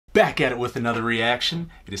Back at it with another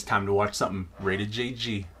reaction. It is time to watch something rated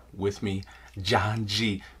JG with me, John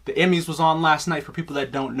G. The Emmys was on last night. For people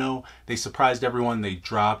that don't know, they surprised everyone. They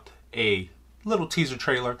dropped a little teaser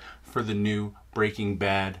trailer for the new Breaking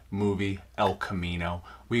Bad movie, El Camino.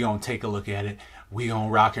 We gonna take a look at it. We gonna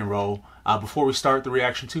rock and roll. Before we start the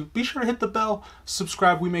reaction too, be sure to hit the bell,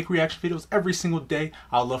 subscribe. We make reaction videos every single day.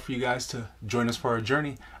 I'd love for you guys to join us for our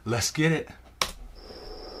journey. Let's get it.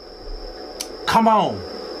 Come on.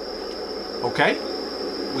 Okay,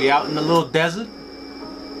 we out in the little desert.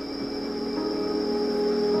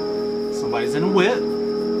 Somebody's in a whip.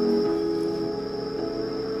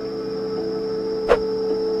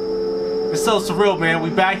 It's so surreal, man. We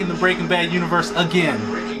back in the Breaking Bad universe again.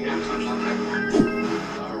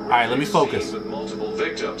 Alright, let me focus. With multiple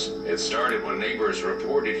victims. It started when neighbors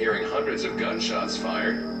reported hearing hundreds of gunshots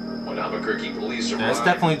fired. When Albuquerque police arrived, that's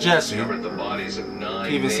definitely Jesse. Discovered the bodies of 9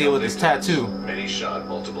 you even see it with his tattoo. Many shot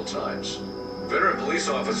multiple times. Veteran police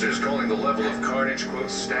officers calling the level of carnage, quote,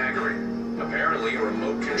 staggering. Apparently, a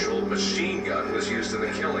remote-controlled machine gun was used in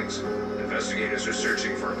the killings. Investigators are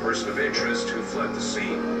searching for a person of interest who fled the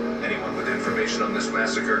scene. Anyone with information on this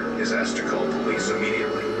massacre is asked to call police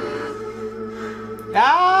immediately.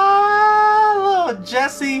 Little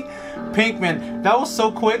Jesse Pinkman. That was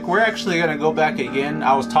so quick. We're actually going to go back again.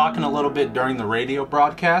 I was talking a little bit during the radio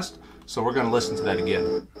broadcast, so we're going to listen to that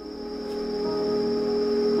again.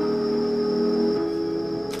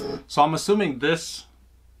 So I'm assuming this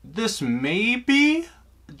may be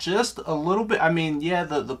just a little bit. I mean, yeah,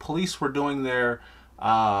 the police were doing their,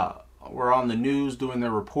 were on the news doing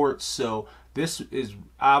their reports. So this is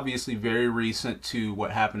obviously very recent to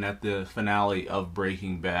what happened at the finale of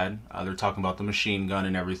Breaking Bad. They're talking about the machine gun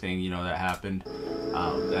and everything, you know, that happened.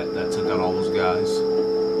 That took out all those guys.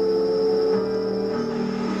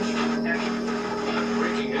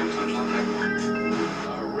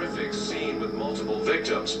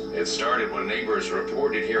 Victims. It started when neighbors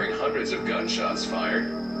reported hearing hundreds of gunshots fired.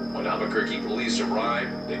 When Albuquerque police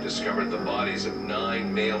arrived, they discovered the bodies of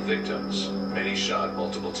 9 male victims, many shot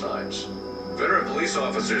multiple times. Veteran police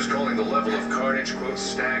officers calling the level of carnage, quote,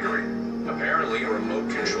 staggering. Apparently, a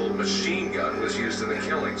remote-controlled machine gun was used in the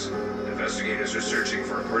killings. Investigators are searching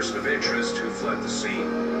for a person of interest who fled the scene.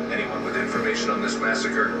 Anyone with information on this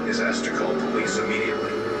massacre is asked to call police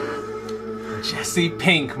immediately. Jesse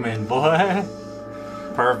Pinkman, boy.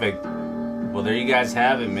 Perfect. Well, there you guys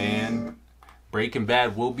have it, man. Breaking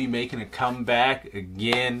Bad will be making a comeback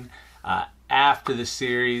again after the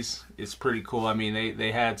series. It's pretty cool. I mean,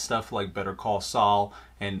 they had stuff like Better Call Saul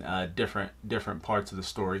and different parts of the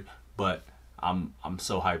story, but I'm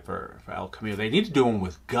so hyped for El Camino. They need to do one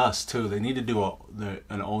with Gus too. They need to do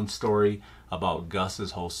an own story about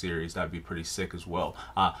Gus's whole series. That'd be pretty sick as well.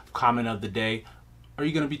 Comment of the day. Are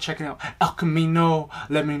you going to be checking out El Camino?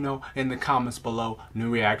 Let me know in the comments below. New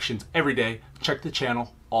reactions every day. Check the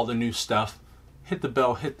channel. All the new stuff. Hit the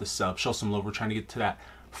bell. Hit the sub. Show some love. We're trying to get to that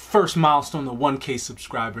first milestone, the 1K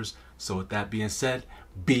subscribers. So with that being said,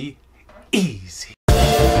 be easy.